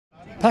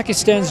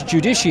Pakistan's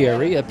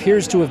judiciary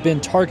appears to have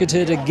been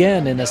targeted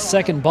again in a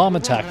second bomb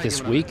attack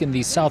this week in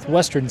the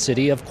southwestern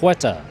city of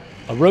Quetta.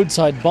 A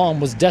roadside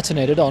bomb was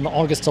detonated on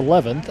August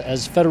 11th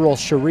as federal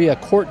Sharia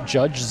court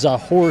judge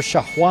Zahoor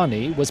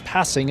Shahwani was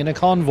passing in a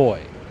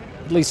convoy.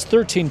 At least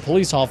 13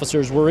 police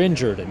officers were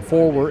injured and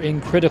 4 were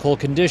in critical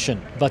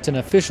condition, but an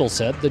official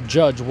said the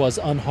judge was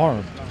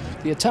unharmed.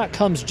 The attack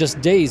comes just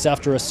days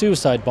after a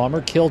suicide bomber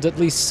killed at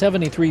least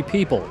 73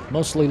 people,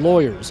 mostly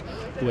lawyers,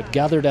 who had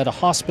gathered at a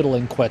hospital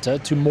in Quetta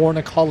to mourn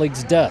a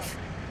colleague's death.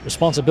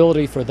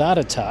 Responsibility for that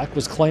attack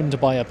was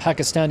claimed by a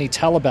Pakistani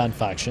Taliban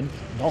faction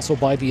and also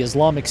by the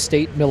Islamic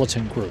State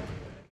militant group.